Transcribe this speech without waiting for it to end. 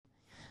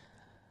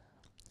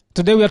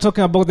Today we are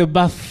talking about the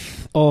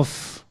birth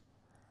of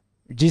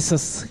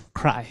Jesus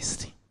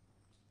Christ.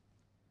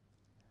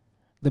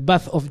 The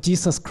birth of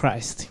Jesus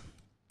Christ.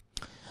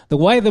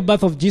 Why the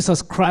birth of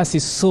Jesus Christ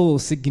is so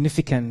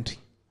significant.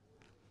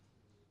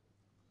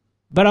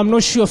 But I'm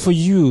not sure for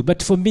you,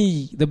 but for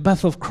me, the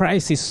birth of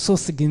Christ is so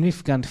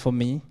significant for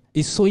me.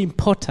 It's so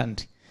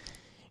important.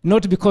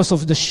 Not because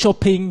of the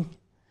shopping,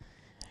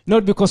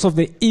 not because of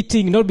the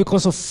eating, not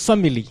because of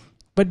family,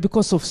 but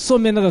because of so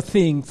many other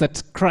things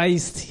that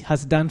Christ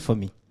has done for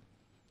me.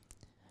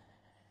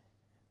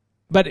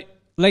 But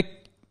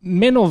like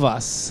many of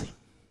us,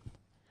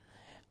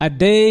 a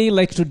day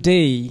like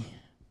today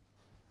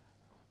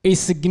is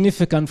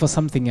significant for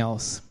something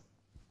else.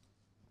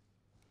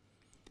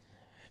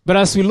 But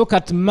as we look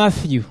at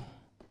Matthew,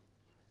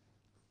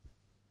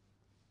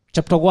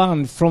 chapter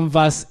 1, from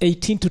verse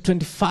 18 to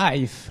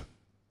 25,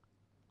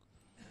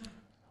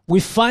 we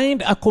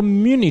find a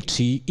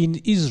community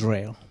in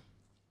Israel.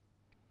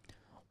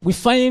 We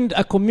find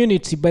a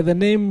community by the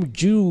name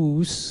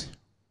Jews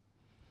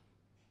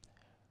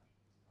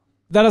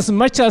that as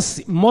much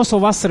as most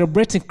of us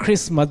celebrating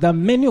Christmas, there are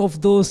many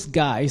of those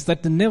guys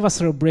that never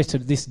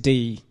celebrated this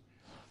day.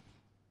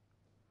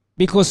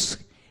 Because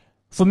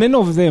for many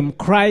of them,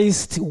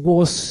 Christ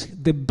was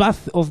the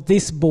birth of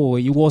this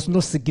boy was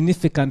not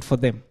significant for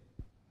them.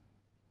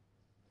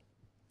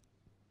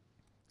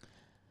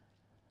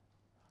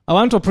 I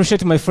want to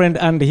appreciate my friend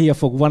Andy here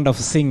for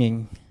wonderful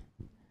singing.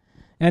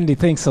 Andy,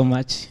 thanks so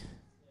much.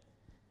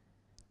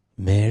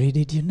 Mary,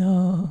 did you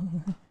know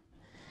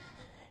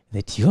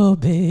that your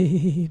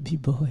baby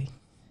boy...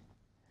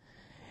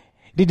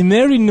 Did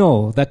Mary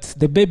know that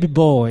the baby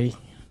boy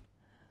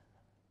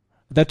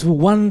that will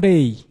one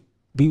day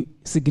be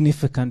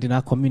significant in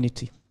our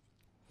community?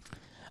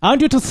 I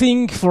want you to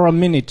think for a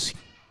minute.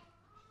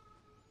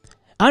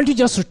 I want you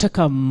just to take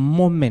a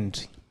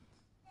moment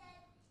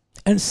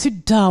and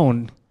sit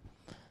down.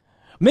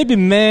 Maybe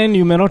men,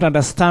 you may not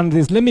understand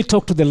this. Let me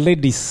talk to the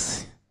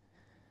ladies.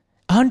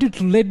 I want you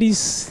to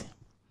ladies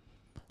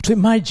to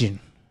imagine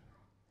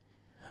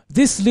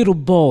this little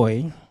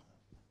boy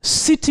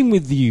sitting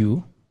with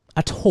you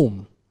at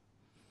home.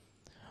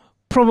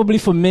 Probably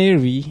for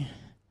Mary,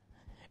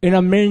 in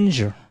a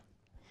manger.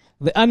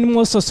 The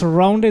animals are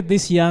surrounded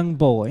this young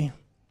boy.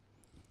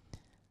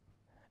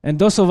 And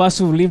those of us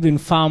who lived in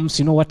farms,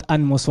 you know what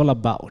animals are all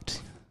about.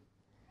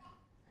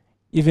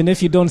 Even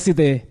if you don't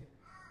see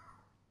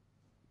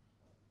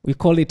we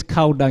call it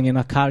cow dung in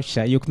our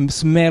culture, you can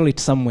smell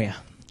it somewhere.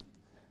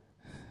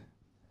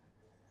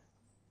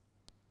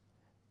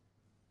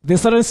 There's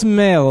a certain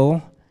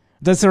smell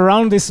that's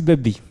around this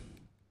baby.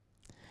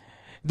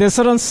 There's a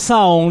certain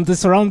sound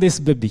that's around this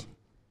baby.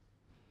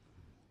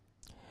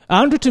 I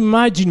want you to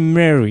imagine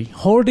Mary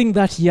holding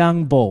that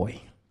young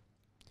boy.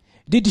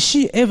 Did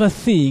she ever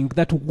think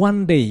that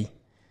one day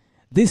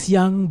this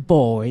young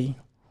boy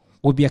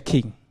will be a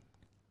king?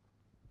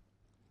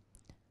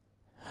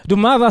 Do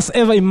mothers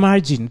ever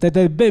imagine that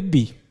the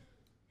baby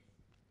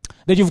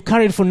that you've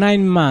carried for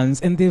 9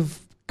 months and they've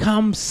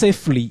come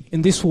safely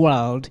in this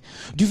world,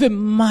 do you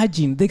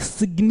imagine the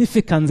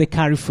significance they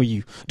carry for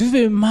you? Do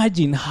you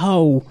imagine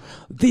how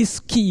this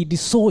kid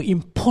is so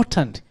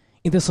important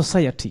in the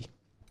society?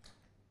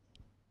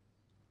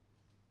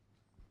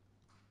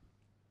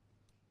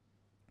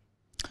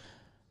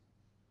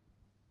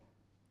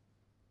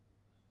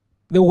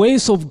 The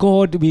ways of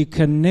God, we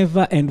can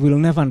never and will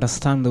never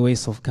understand the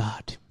ways of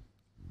God.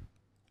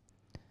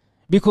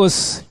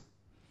 Because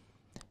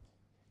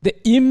the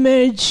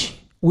image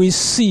we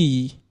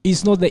see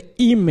is not the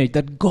image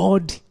that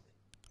God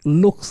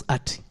looks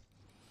at.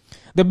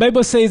 The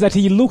Bible says that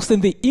he looks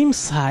in the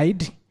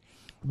inside,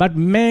 but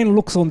man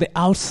looks on the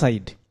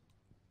outside.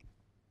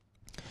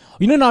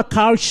 You know, in our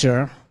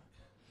culture,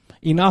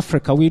 in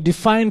Africa, we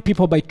define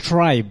people by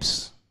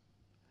tribes.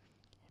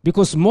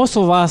 Because most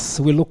of us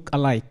will look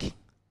alike.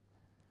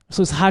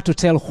 So it's hard to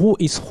tell who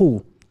is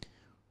who.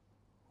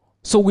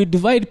 So we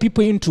divide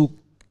people into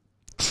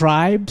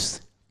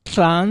tribes,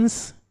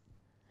 clans.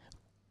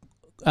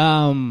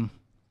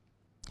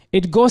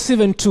 It goes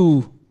even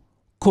to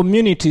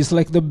communities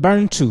like the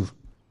Bantu,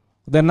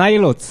 the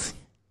Nilotes,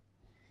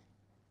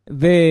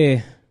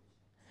 the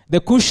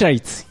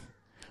Cushites.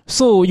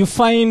 So you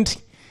find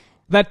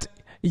that,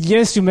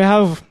 yes, you may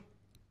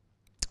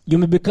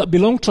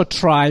belong to a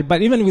tribe,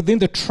 but even within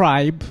the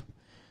tribe,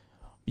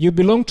 you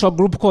belong to a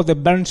group called the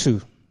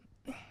Bantu.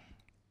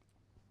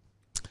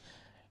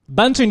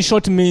 Bantu in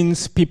short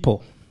means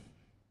people.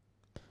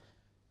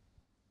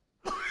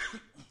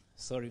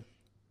 Sorry.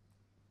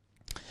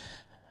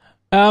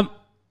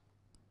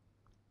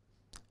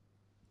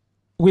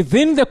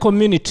 Within the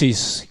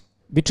communities,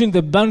 between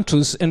the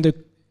Bantus and the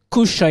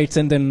Cushites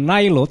and the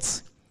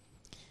Nilotes,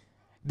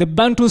 the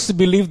Bantus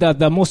believe that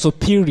they're more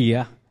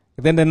superior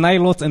than the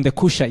Nilotes and the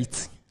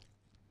Cushites.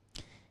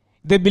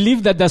 They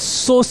believe that they're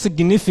so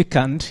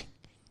significant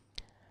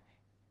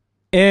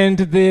and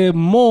they're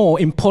more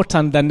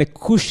important than the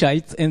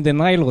Cushites and the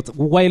Nilotes.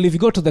 While if you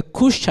go to the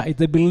Cushites,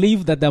 they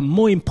believe that they're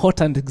more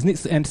important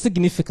and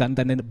significant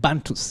than the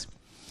Bantus.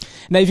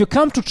 Now, if you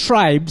come to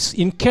tribes,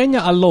 in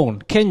Kenya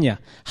alone, Kenya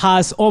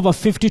has over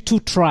 52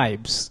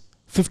 tribes.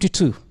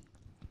 52.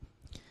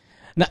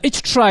 Now,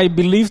 each tribe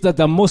believes that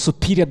they're more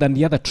superior than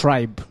the other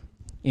tribe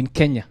in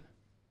Kenya.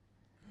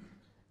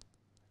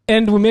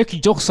 And we make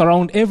jokes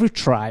around every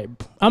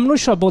tribe. I'm not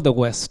sure about the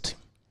West.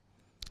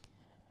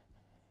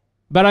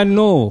 But I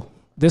know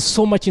there's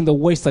so much in the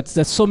West that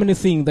there's so many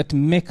things that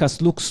make us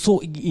look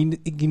so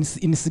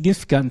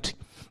insignificant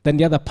than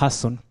the other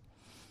person.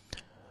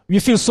 We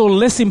feel so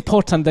less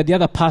important than the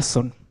other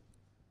person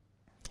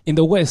in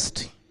the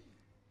West.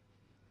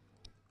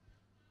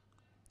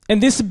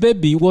 And this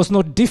baby was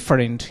not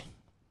different.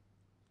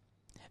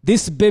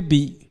 This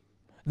baby,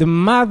 the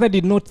mother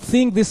did not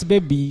think this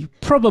baby,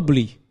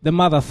 probably the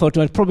mother thought,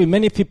 well, probably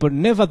many people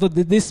never thought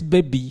that this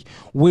baby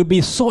will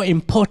be so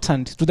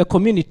important to the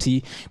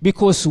community,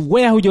 because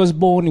where he was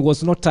born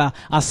was not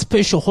a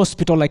special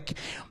hospital like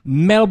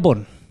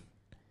Melbourne,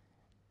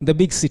 the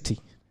big city.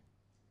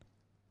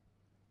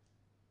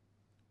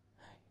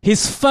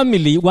 His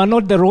family were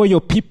not the royal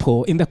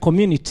people in the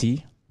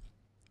community.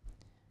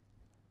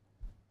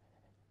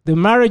 The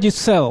marriage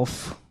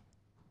itself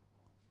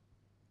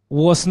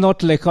was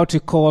not like what we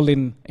call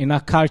in our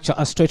culture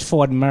a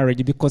straightforward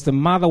marriage, because the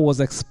mother was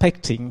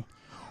expecting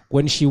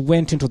when she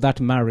went into that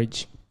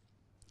marriage.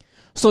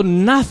 So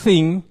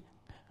nothing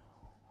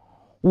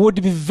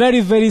would be very,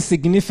 very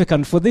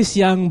significant for this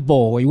young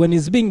boy when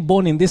he's being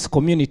born in this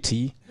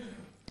community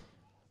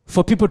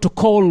for people to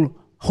call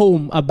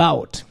home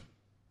about.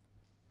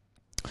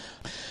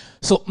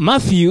 So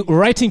Matthew,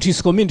 writing to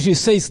his community,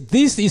 says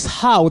this is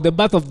how the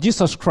birth of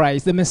Jesus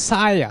Christ, the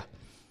Messiah,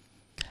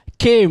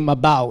 came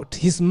about.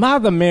 His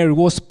mother Mary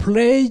was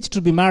pledged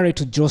to be married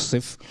to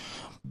Joseph,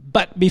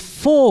 but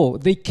before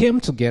they came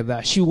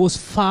together, she was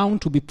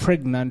found to be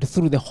pregnant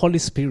through the Holy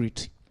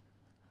Spirit.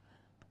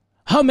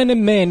 How many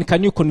men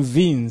can you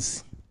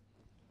convince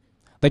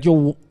that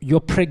you're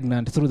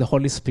pregnant through the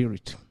Holy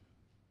Spirit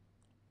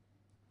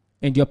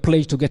and you're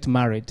pledged to get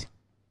married?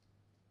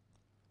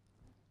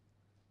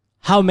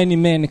 How many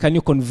men can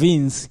you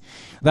convince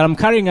that I'm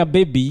carrying a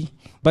baby,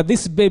 but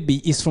this baby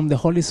is from the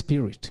Holy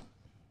Spirit?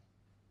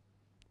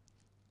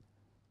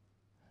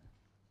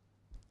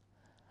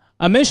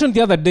 I mentioned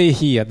the other day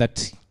here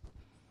that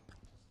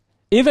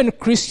even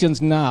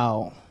Christians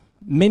now,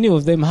 many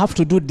of them have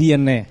to do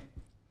DNA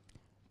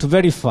to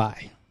verify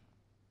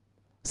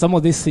some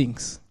of these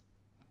things.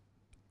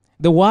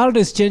 The world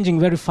is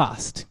changing very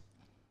fast.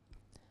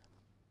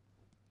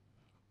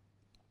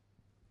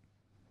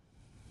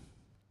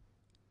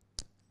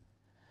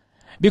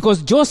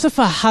 Because Joseph,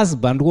 her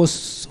husband,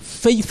 was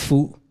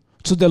faithful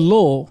to the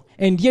law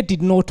and yet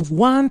did not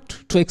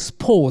want to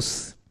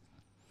expose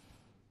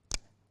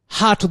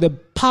her to the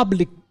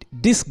public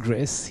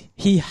disgrace,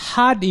 he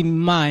had in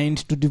mind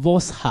to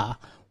divorce her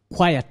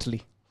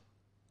quietly.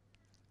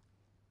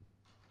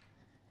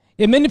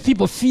 And many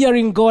people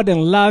fearing God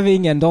and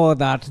loving and all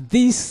that,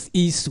 this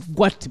is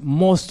what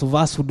most of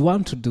us would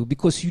want to do,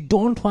 because you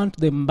don't want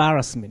the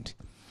embarrassment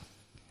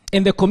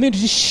and the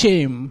community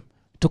shame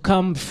to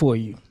come before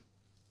you.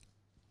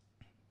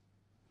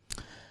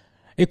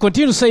 He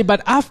continued to say,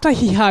 but after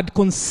he had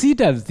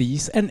considered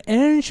this, an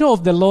angel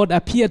of the Lord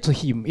appeared to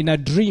him in a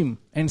dream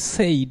and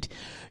said,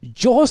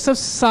 Joseph,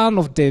 son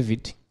of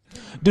David,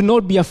 do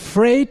not be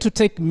afraid to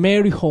take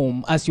Mary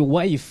home as your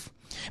wife,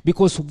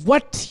 because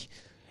what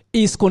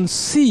is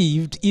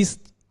conceived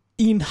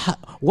in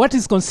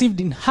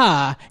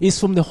her is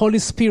from the Holy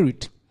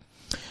Spirit.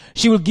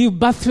 She will give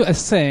birth to a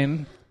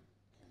son,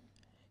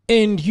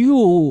 and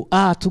you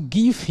are to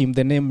give him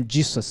the name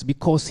Jesus,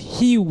 because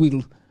he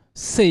will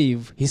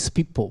save his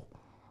people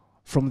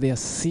from their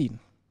sin.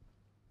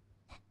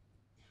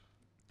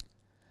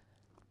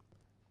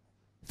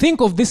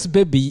 Think of this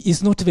baby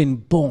is not even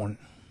born.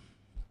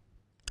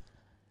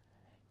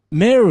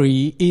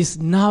 Mary is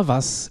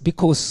nervous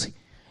because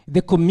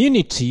the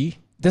community,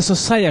 the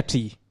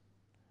society,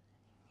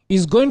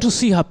 is going to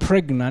see her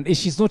pregnant, and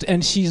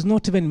she's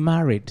not even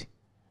married.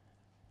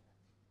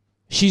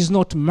 She's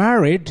not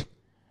married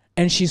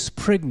and she's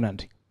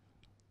pregnant.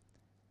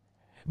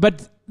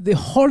 But the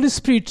Holy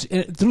Spirit,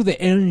 through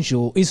the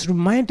angel, is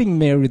reminding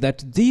Mary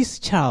that this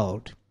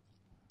child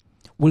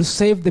will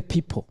save the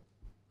people.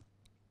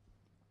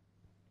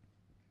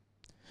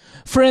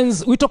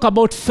 Friends, we talk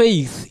about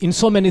faith in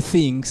so many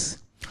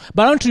things,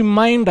 but I want to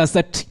remind us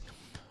that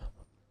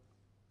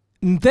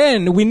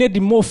then we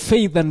need more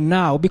faith than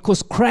now,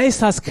 because Christ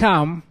has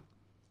come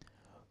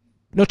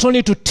not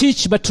only to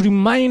teach, but to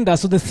remind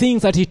us of the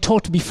things that he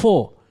taught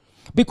before.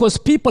 Because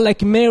people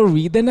like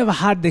Mary, they never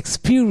had the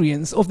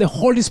experience of the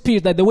Holy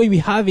Spirit like the way we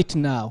have it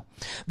now.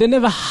 They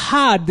never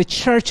had the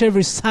church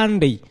every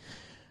Sunday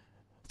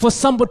for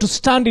somebody to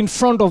stand in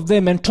front of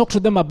them and talk to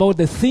them about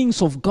the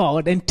things of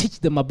God and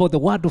teach them about the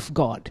Word of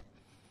God.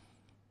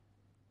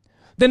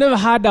 They never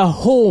had a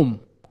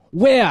home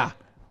where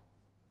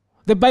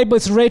the Bible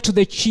is read to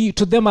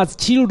them as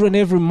children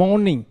every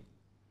morning.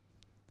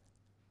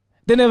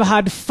 They never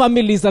had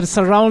families that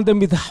surround them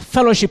with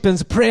fellowship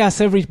and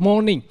prayers every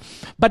morning.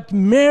 But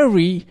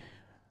Mary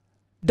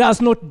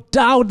does not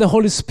doubt the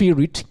Holy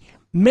Spirit.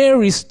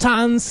 Mary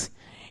stands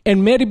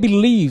and Mary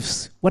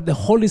believes what the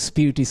Holy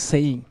Spirit is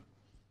saying.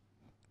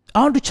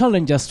 I want to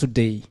challenge us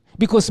today,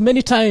 because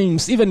many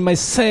times, even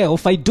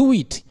myself, I do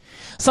it.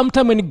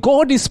 Sometimes when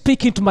God is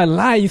speaking to my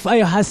life,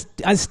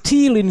 I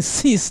still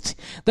insist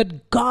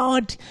that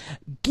God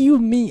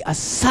give me a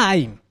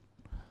sign,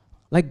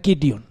 like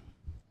Gideon.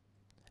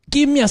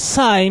 Give me a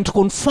sign to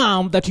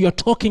confirm that you are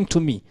talking to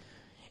me.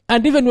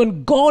 And even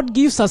when God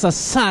gives us a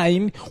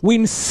sign, we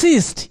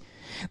insist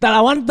that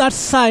I want that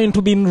sign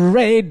to be in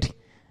red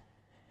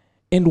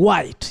and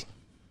white.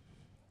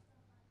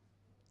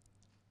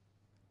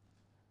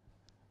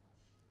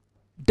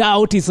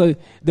 Doubt is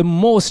the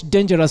most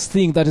dangerous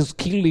thing that is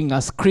killing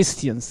us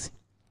Christians.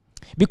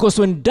 Because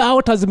when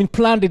doubt has been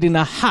planted in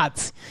our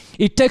hearts,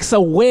 it takes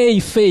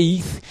away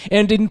faith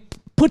and it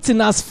puts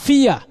in us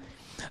fear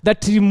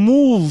that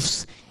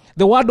removes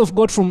the word of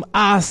God from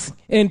us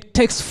and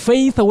takes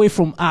faith away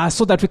from us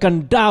so that we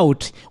can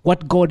doubt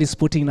what God is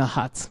putting in our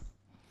hearts.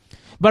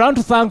 But I want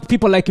to thank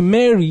people like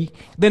Mary.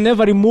 They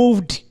never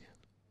removed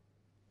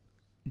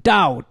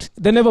doubt.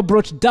 They never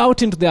brought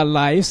doubt into their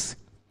lives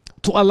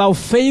to allow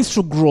faith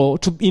to grow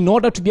in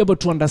order to be able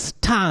to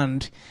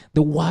understand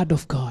the word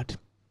of God.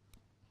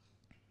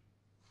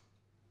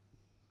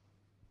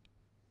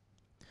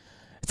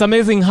 It's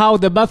amazing how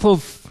the birth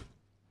of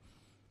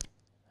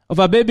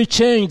a baby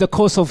changed the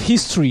course of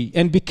history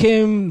and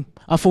became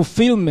a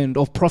fulfillment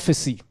of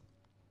prophecy.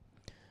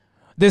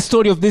 The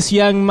story of this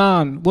young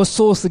man was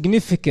so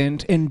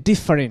significant and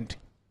different.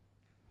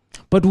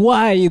 But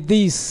why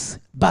this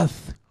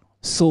birth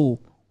so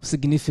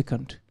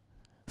significant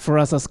for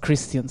us as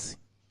Christians?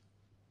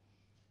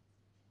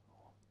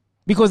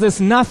 Because there's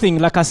nothing,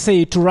 like I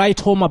say, to write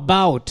home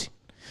about.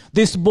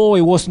 This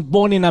boy was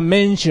born in a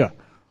manger.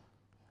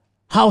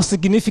 How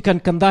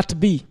significant can that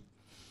be?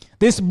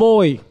 This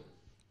boy,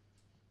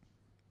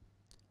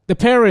 the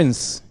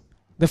parents,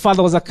 the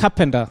father was a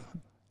carpenter.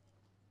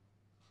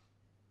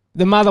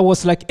 The mother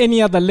was like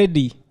any other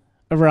lady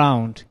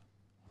around.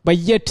 But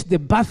yet the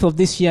birth of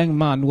this young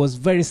man was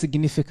very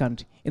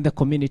significant in the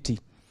community.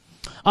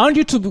 I want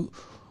you to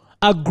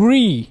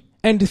agree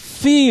and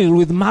feel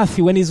with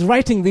Matthew when he's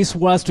writing these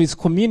words to his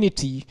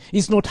community.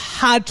 It's not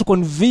hard to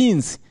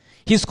convince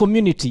his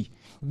community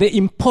the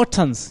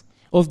importance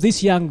of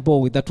this young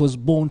boy that was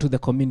born to the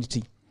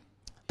community,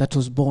 that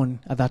was born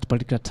at that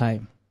particular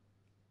time.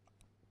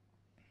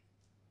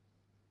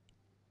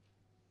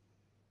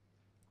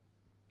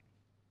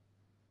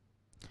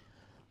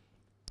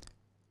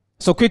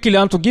 So quickly, I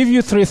want to give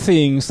you 3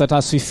 things that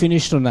as we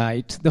finish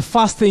tonight. The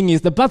first thing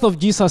is the birth of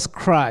Jesus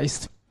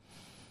Christ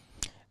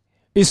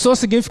is so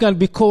significant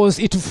because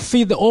it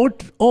fulfilled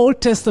the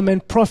Old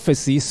Testament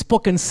prophecy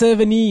spoken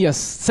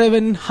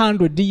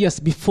 700 years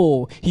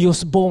before he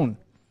was born.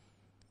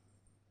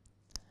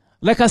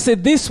 Like I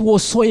said, this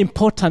was so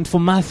important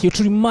for Matthew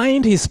to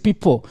remind his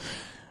people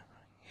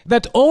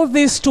that all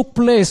this took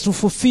place to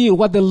fulfill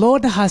what the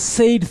Lord has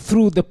said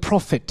through the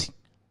prophet.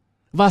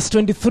 Verse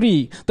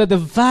 23, that the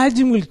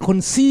virgin will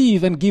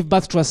conceive and give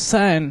birth to a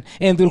son,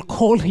 and they'll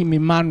call him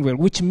Emmanuel,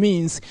 which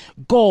means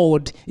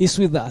God is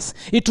with us.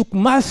 It took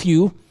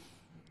Matthew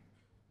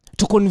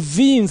to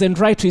convince and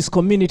write to his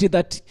community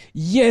that,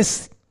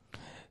 yes,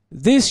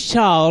 this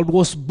child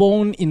was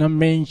born in a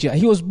manger.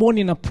 He was born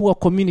in a poor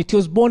community. He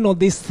was born on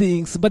these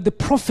things. But the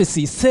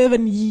prophecy,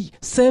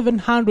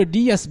 700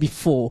 years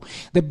before,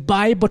 the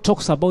Bible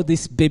talks about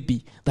this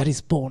baby that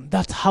is born.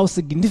 That's how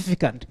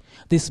significant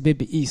this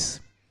baby is.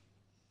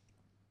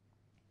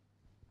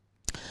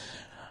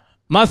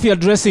 Matthew,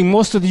 addressing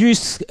most of the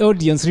Jewish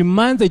audience,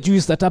 reminds the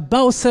Jews that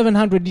about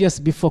 700 years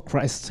before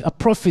Christ, a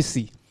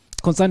prophecy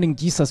concerning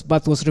Jesus'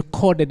 birth was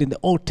recorded in the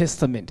Old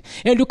Testament.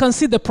 And you can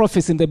see the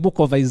prophecy in the book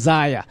of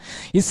Isaiah.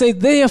 He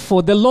said,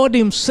 therefore, the Lord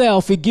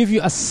himself will give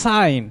you a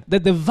sign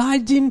that the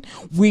virgin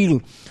will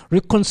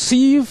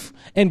conceive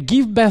and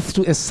give birth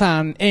to a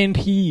son, and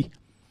he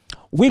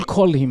will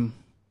call him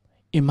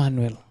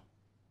Emmanuel.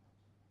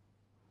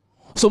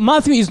 So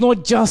Matthew is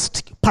not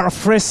just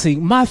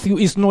paraphrasing. Matthew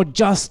is not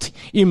just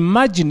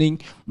imagining.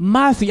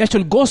 Matthew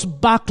actually goes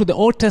back to the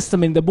Old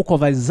Testament in the book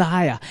of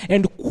Isaiah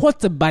and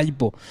quotes the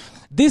Bible.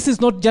 This is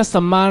not just a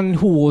man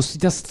who was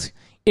just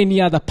any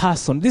other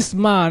person. This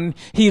man,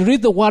 he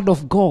read the word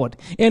of God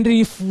and he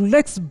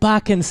reflects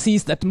back and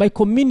sees that my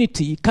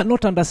community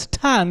cannot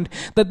understand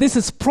that this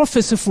is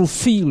prophecy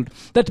fulfilled.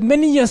 That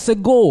many years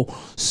ago,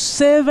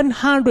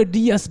 700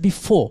 years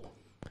before,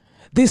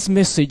 this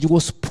message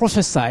was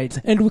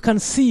prophesied, and we can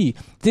see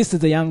this is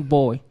the young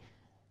boy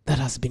that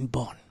has been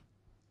born.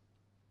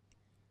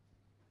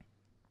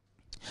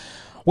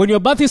 When your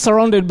birth is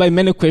surrounded by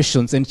many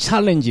questions and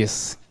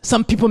challenges,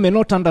 some people may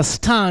not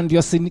understand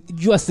your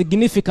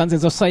significance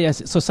in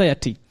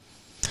society.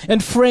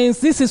 And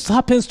friends, this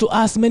happens to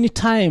us many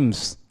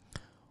times.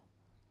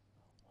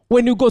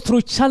 When you go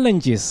through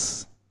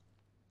challenges,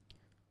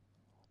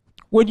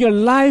 when your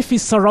life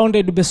is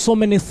surrounded by so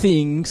many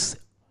things,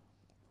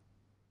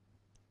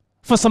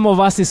 for some of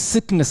us, it's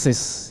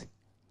sicknesses.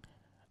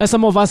 And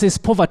some of us, it's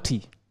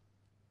poverty.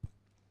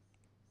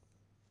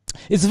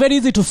 It's very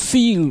easy to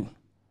feel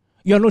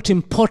you're not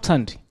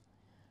important.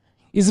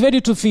 It's very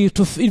easy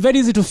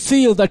to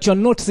feel that you're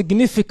not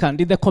significant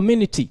in the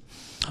community.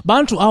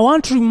 But I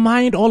want to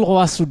remind all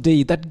of us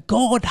today that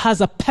God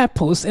has a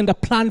purpose and a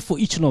plan for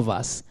each one of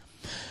us.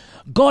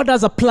 God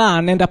has a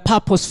plan and a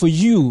purpose for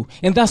you,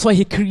 and that's why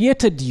He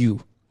created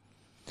you.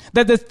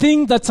 That the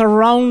things that's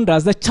around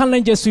us, the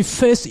challenges we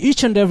face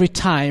each and every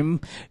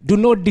time, do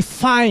not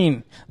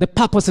define the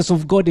purposes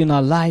of God in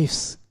our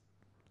lives.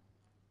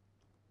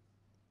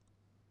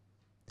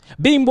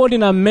 Being born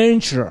in a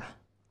manger,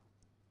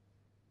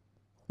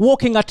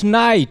 walking at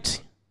night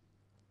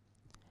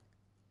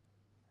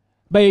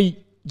by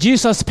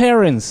Jesus'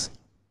 parents,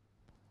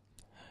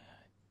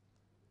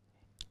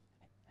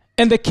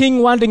 and the king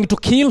wanting to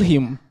kill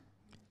him,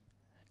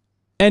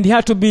 and he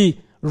had to be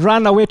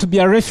run away to be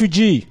a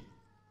refugee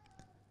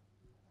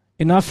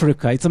in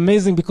Africa. It's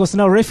amazing because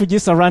now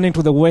refugees are running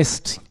to the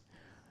West.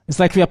 It's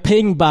like we are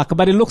paying back,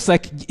 but it looks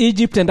like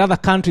Egypt and other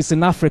countries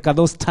in Africa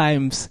those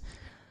times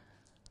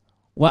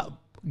were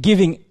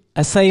giving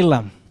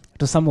asylum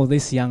to some of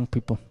these young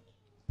people.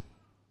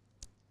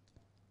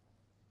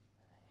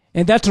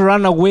 And that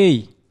run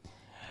away.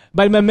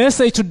 But my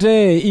message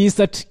today is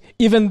that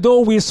even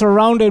though we're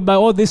surrounded by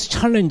all these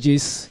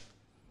challenges,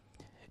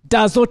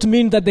 does not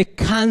mean that they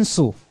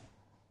cancel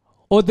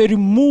or they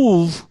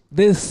remove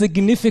the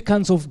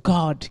significance of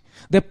God,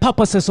 the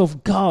purposes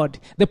of God,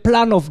 the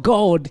plan of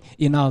God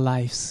in our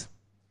lives.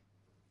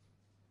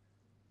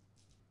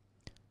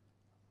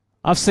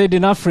 I've said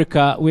in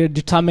Africa, we're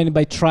determined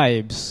by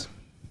tribes.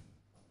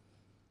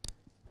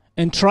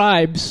 And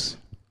tribes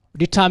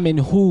determine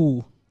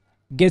who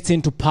gets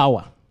into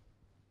power.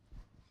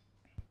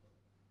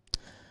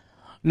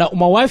 Now,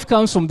 my wife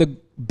comes from the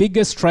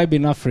biggest tribe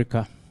in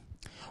Africa.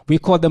 We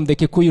call them the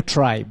Kikuyu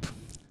tribe.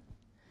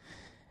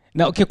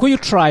 Now,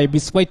 Kikuyu tribe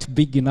is quite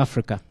big in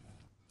Africa.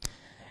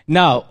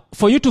 Now,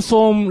 for you to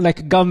form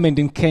like government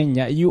in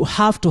Kenya, you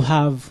have to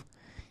have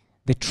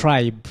the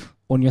tribe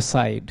on your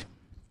side.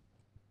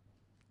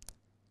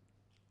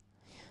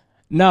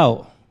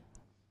 Now,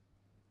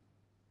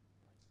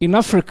 in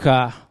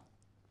Africa,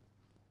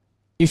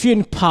 if you're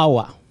in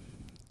power,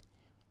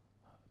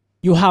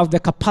 you have the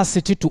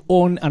capacity to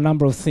own a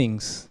number of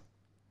things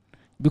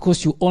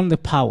because you own the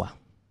power.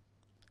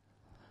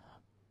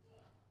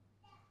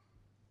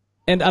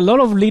 And a lot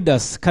of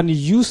leaders can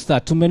use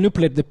that to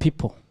manipulate the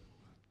people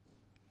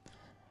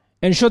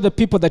and show the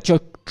people that your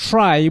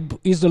tribe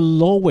is the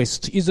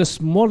lowest, is the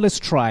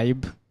smallest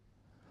tribe,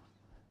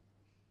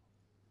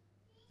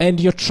 and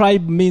your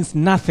tribe means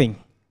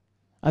nothing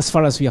as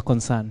far as we are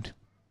concerned.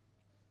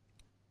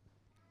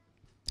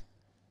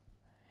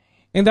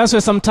 And that's why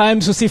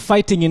sometimes you see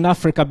fighting in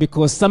Africa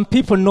because some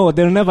people know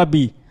they'll never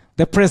be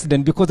the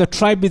president because the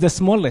tribe is the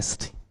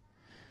smallest.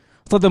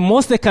 So the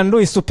most they can do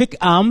is to pick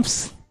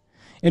arms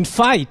and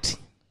fight.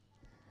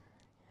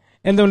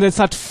 And then when they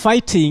start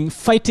fighting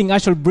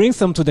actually brings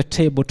them to the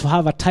table to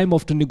have a time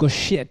to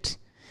negotiate,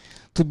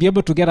 to be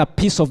able to get a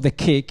piece of the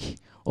cake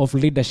of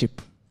leadership.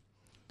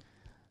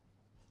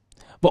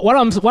 But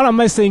what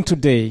am I saying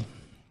today?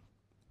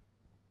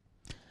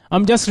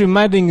 I'm just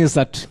reminding is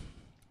that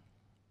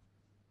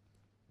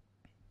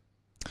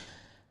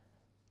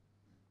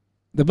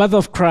the birth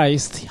of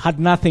Christ had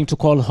nothing to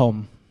call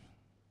home.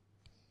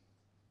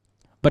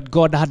 But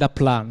God had a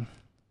plan.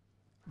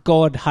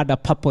 God had a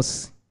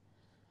purpose.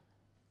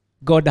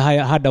 God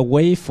had a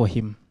way for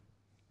him.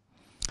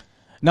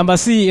 Number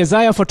C,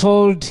 Isaiah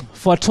foretold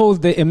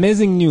the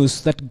amazing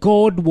news that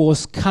God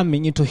was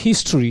coming into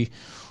history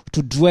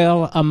to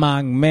dwell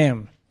among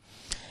men.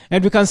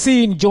 And we can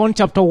see in John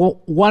chapter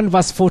 1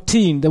 verse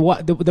 14,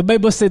 the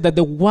Bible said that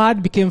the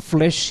Word became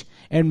flesh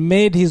and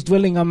made his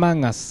dwelling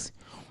among us.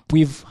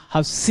 We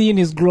have seen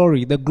his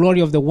glory, the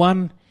glory of the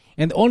one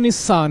and only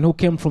Son who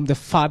came from the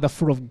Father,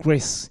 full of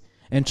grace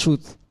and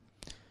truth.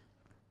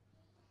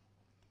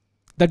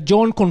 That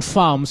John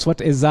confirms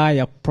what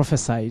Isaiah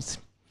prophesied.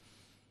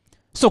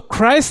 So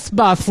Christ's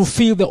birth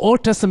fulfilled the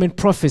Old Testament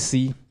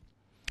prophecy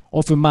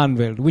of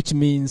Emmanuel, which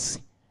means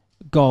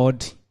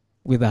God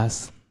with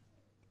us.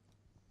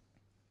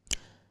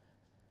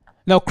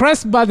 Now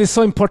Christ's birth is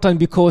so important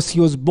because he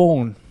was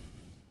born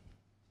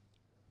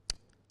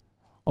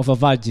of a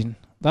virgin.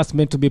 That's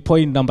meant to be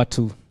point number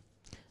 2.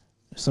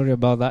 Sorry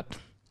about that.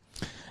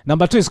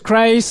 Number 2 is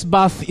Christ's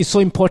birth is so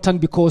important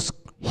because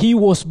he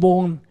was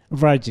born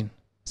virgin.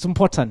 It's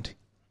important.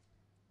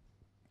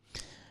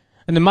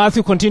 And then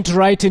Matthew continued to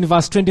write in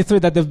verse 23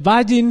 that the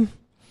virgin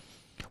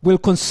will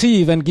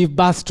conceive and give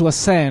birth to a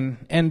son,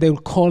 and they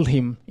will call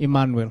him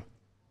Emmanuel.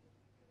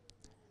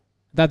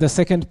 That's the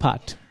second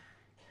part.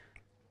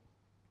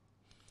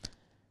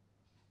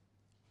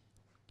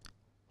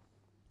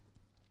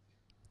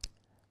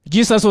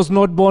 Jesus was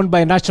not born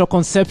by natural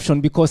conception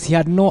because he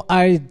had no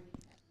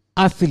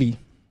earthly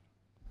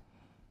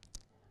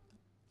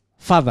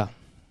father.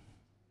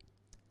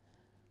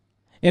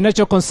 A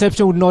natural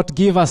conception would not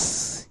give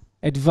us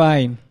a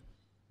divine,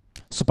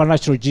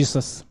 supernatural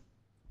Jesus.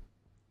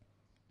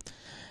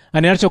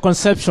 An natural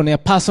conception, a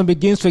person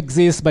begins to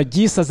exist, but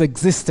Jesus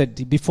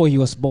existed before he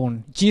was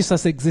born.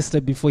 Jesus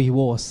existed before he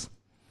was.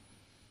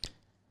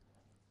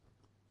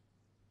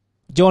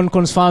 John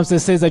confirms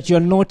and says that you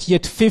are not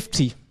yet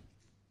 50.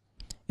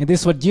 And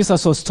this is what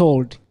Jesus was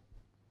told.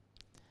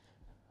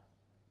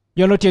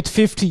 You are not yet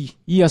 50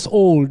 years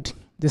old,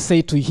 they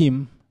say to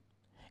him,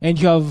 and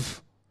you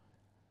have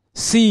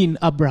seen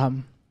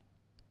Abraham.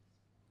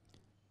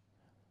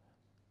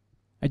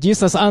 And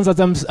Jesus answered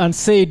them and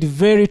said,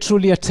 very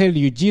truly I tell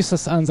you,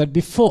 Jesus answered,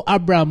 before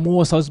Abraham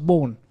was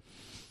born.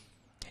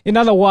 In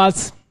other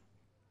words,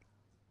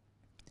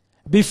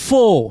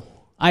 before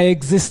I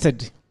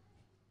existed,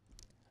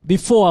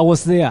 before I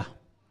was there.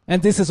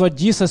 And this is what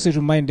Jesus is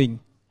reminding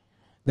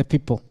the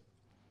people.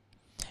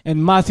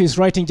 And Matthew is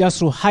writing just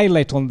to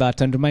highlight on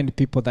that and remind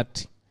people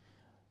that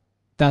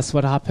that's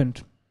what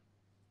happened.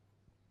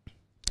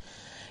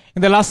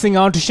 And the last thing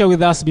I want to share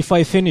with us before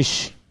I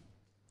finish,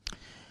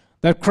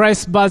 that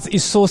Christ's birth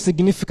is so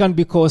significant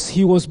because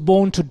he was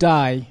born to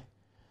die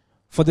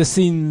for the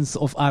sins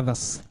of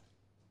others.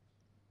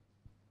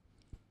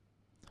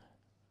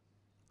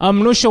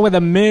 I'm not sure whether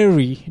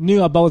Mary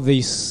knew about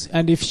this,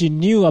 and if she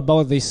knew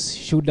about this,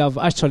 she would have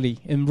actually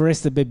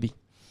embraced the baby.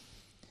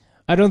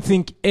 I don't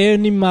think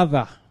any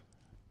mother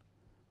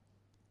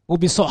would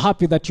be so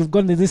happy that you've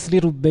got this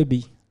little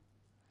baby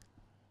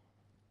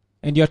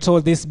and you're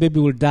told this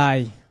baby will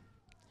die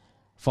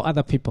for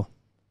other people.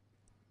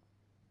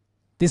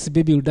 This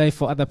baby will die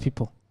for other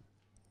people.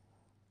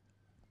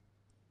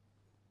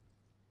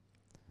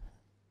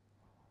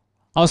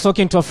 I was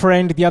talking to a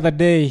friend the other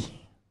day.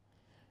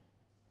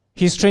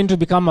 He's trying to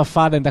become a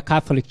father in the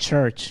Catholic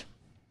Church.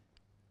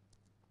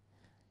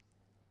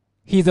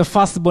 He's the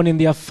firstborn in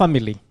their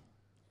family.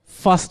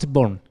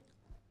 Firstborn.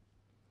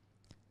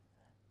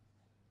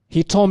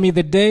 He told me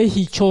the day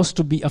he chose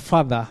to be a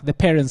father, the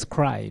parents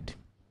cried.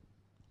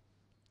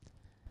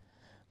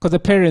 Because the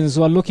parents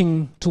were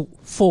looking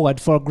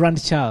forward for a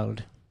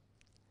grandchild.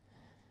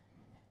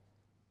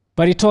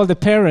 But he told the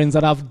parents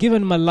that I've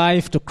given my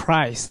life to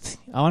Christ.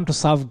 I want to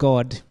serve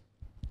God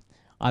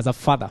as a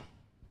father.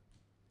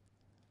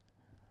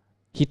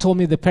 He told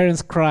me the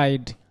parents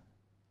cried.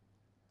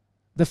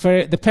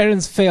 The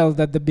parents felt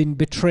that they've been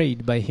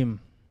betrayed by him.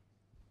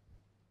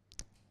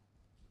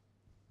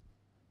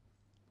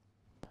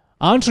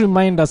 I want to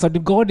remind us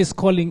that God is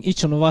calling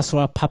each one of us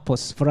for a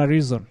purpose, for a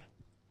reason.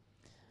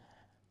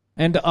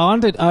 And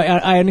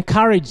I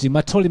encouraged him.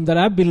 I told him that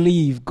I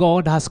believe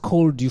God has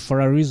called you for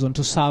a reason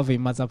to serve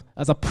him as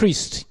a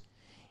priest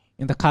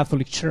in the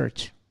Catholic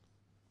Church.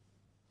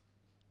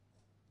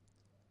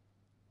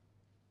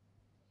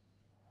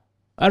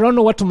 I don't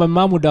know what my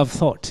mom would have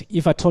thought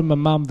if I told my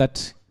mom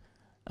that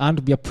I want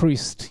to be a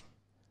priest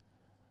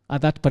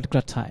at that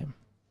particular time.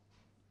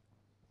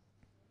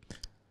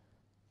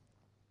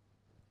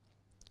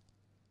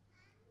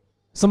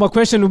 So my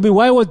question would be,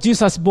 why was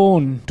Jesus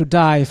born to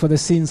die for the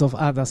sins of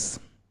others?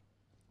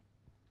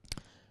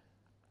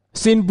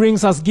 Sin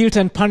brings us guilt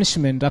and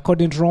punishment,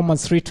 according to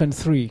Romans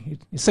 3:23.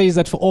 It says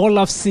that for all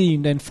have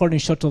sinned and fallen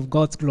short of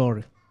God's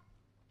glory.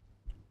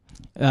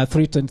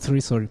 3:23,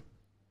 sorry.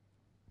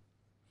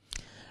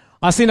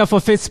 A sinner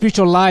forfeits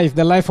spiritual life,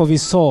 the life of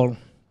his soul.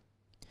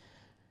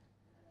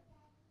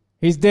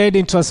 He's dead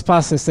in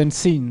trespasses and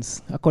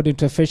sins, according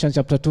to Ephesians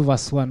chapter 2,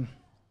 verse 1.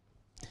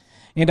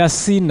 And a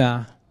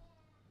sinner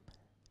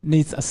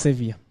needs a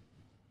savior.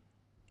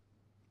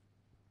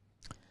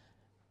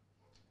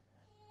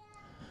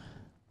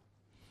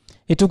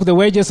 He took the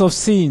wages of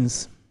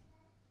sins.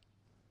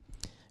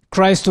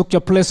 Christ took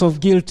your place of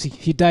guilt.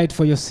 He died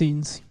for your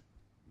sins.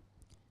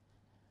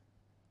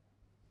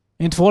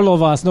 And for all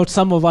of us, not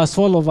some of us,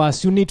 for all of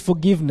us, you need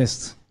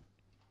forgiveness.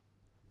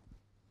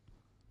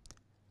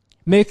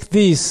 Make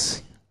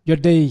this your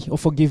day of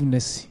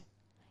forgiveness.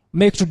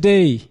 Make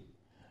today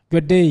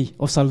your day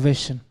of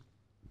salvation.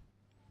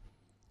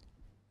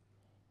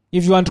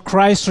 If you want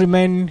Christ to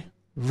remain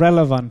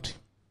relevant,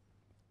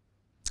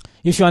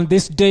 if you want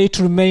this day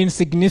to remain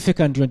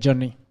significant in your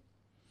journey,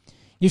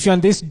 if you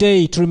want this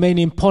day to remain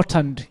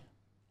important,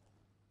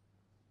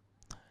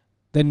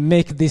 then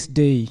make this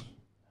day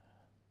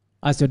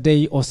as your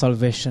day of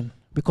salvation.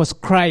 Because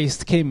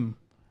Christ came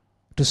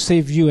to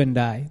save you and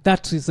I.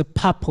 That is the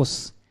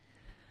purpose.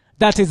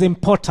 That is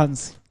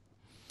importance.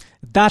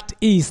 That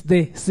is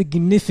the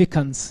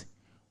significance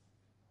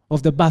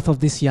of the birth of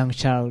this young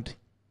child.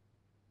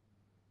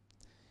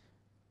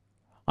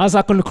 As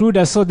I conclude,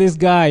 I saw this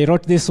guy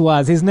wrote these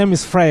words. His name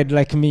is Fred,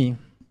 like me.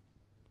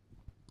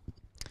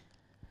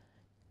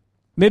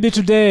 Maybe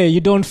today you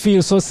don't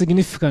feel so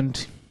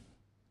significant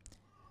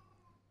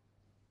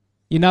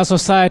in our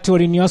society or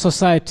in your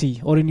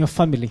society or in your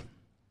family.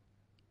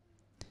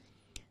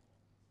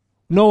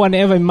 No one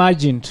ever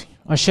imagined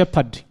a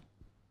shepherd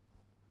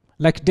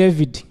like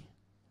David.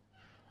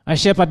 A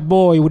shepherd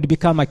boy would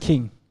become a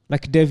king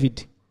like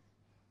David.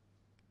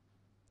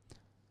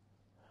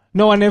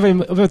 No one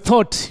ever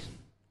thought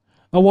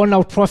a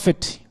worn-out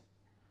prophet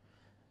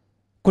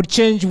could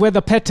change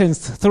weather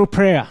patterns through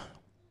prayer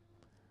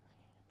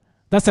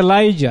That's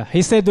Elijah.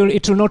 He said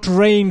it will not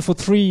rain for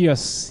 3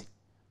 years.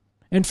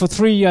 And for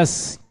 3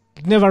 years,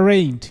 it never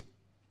rained.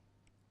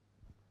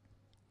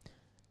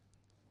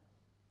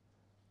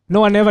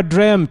 No one ever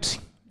dreamt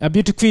a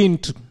beauty queen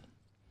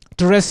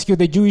to rescue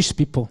the Jewish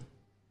people.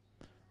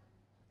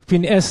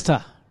 Queen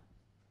Esther.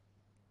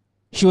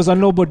 She was a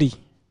nobody.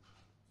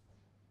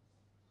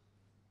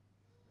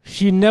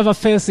 She never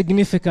felt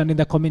significant in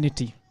the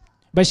community.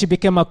 But she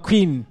became a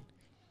queen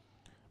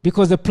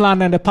because the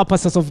plan and the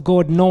purposes of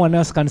God, no one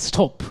else can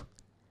stop.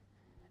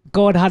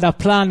 God had a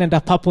plan and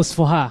a purpose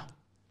for her.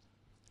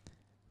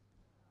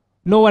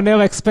 No one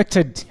ever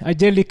expected a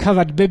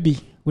jelly-covered baby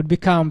would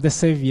become the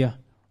savior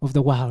of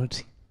the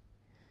world.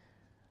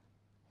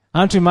 I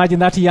want to imagine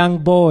that young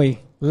boy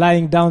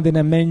lying down in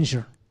a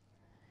manger.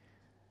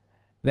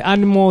 The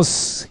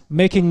animals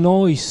making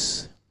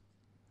noise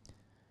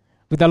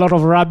with a lot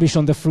of rubbish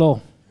on the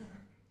floor.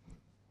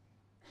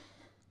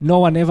 No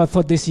one ever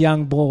thought this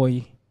young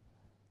boy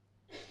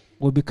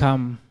would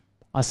become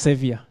a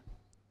savior.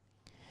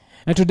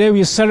 And today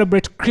we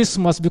celebrate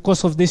Christmas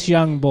because of this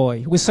young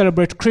boy. We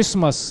celebrate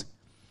Christmas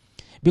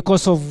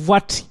because of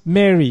what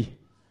Mary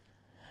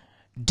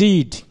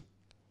did.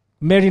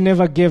 Mary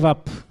never gave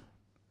up.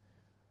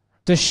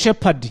 The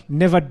shepherd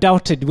never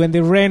doubted when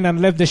they ran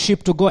and left the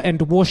sheep to go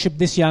and worship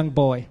this young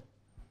boy.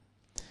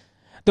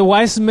 The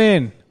wise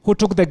men who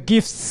took the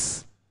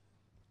gifts,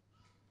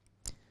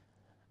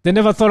 they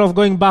never thought of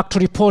going back to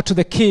report to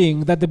the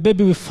king that the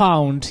baby we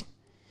found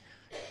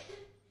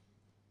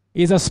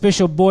is a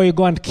special boy.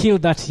 Go and kill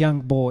that young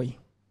boy.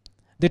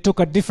 They took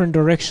a different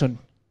direction.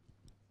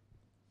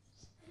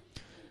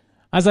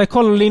 As I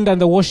call Linda and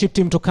the worship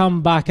team to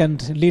come back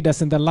and lead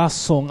us in the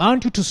last song, I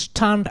want you to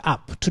stand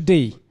up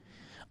today.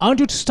 I want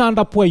you to stand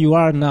up where you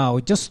are now,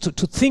 just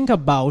to think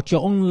about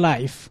your own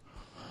life.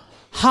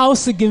 How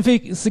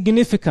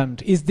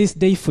significant is this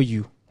day for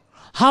you?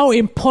 How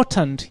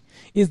important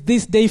is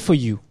this day for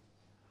you?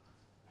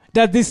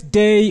 Does this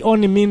day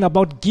only mean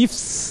about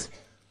gifts?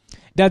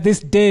 Does this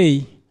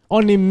day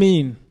only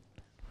mean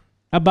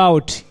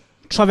about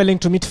traveling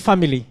to meet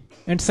family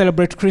and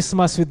celebrate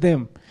Christmas with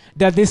them?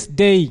 Does this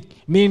day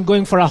mean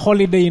going for a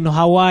holiday in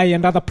Hawaii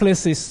and other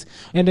places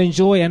and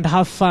enjoy and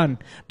have fun?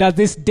 Does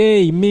this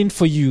day mean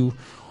for you?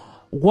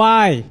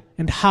 Why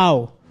and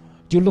how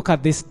do you look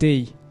at this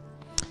day?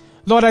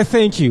 Lord, I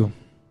thank you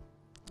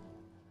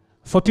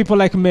for people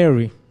like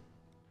Mary.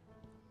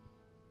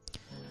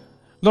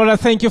 Lord, I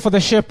thank you for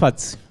the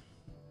shepherds.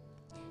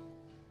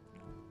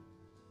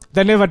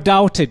 They never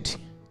doubted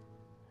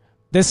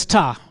the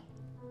star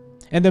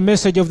and the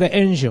message of the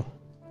angel.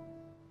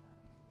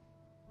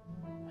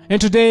 And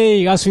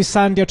today, as we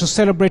stand here to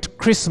celebrate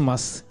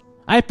Christmas,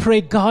 I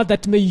pray, God,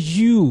 that may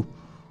you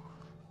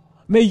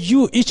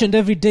each and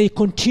every day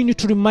continue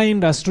to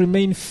remind us to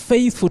remain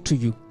faithful to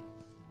you.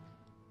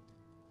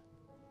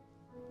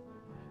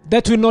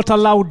 That we not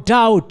allow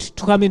doubt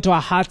to come into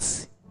our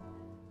hearts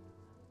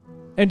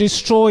and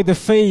destroy the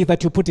faith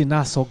that you put in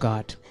us, oh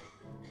God.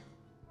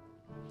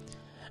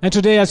 And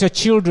today, as your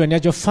children,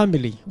 as your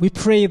family, we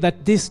pray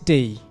that this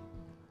day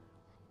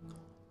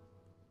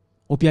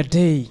will be a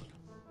day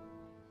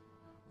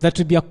that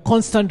will be a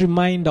constant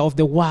reminder of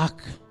the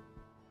work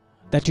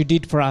that you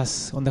did for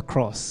us on the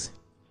cross.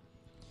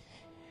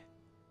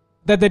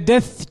 That the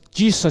death,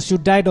 Jesus, you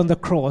died on the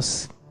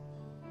cross,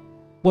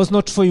 was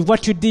not for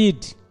what you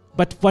did,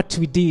 but what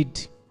we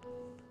did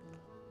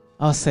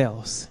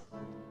ourselves.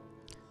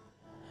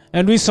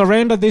 And we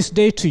surrender this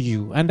day to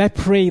you. And I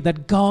pray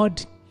that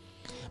God,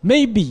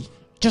 maybe,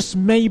 just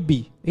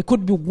maybe, it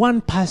could be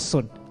one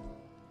person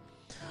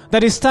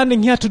that is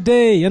standing here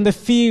today and they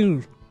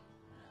feel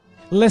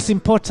less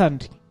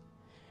important.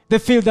 They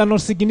feel they're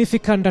not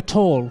significant at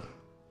all.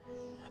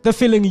 They're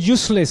feeling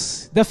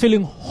useless. They're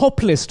feeling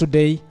hopeless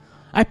today.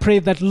 I pray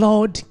that,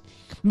 Lord,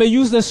 may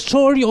use the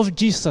story of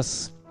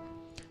Jesus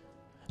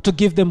to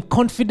give them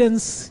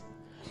confidence,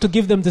 to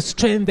give them the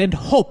strength and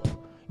hope,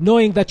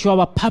 knowing that you have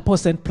a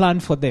purpose and plan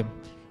for them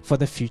for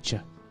the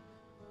future.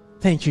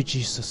 Thank you,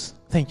 Jesus.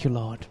 Thank you,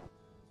 Lord.